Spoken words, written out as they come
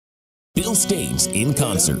Bill Staines in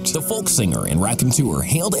concert. The folk singer and raconteur,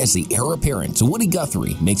 hailed as the heir-apparent to Woody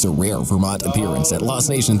Guthrie, makes a rare Vermont appearance at Lost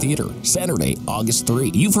Nation Theater, Saturday, August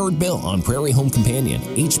 3. You've heard Bill on Prairie Home Companion,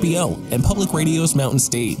 HBO, and Public Radio's Mountain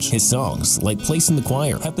Stage. His songs, like Place in the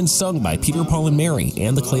Choir, have been sung by Peter, Paul, and Mary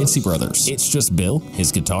and the Clancy Brothers. It's just Bill,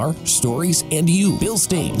 his guitar, stories, and you. Bill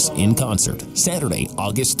Staines in concert, Saturday,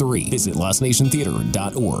 August 3. Visit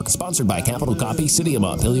lostnationtheater.org. Sponsored by Capital Copy, City of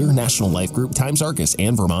Montpelier, National Life Group, Times Argus,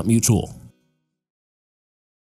 and Vermont Mutual.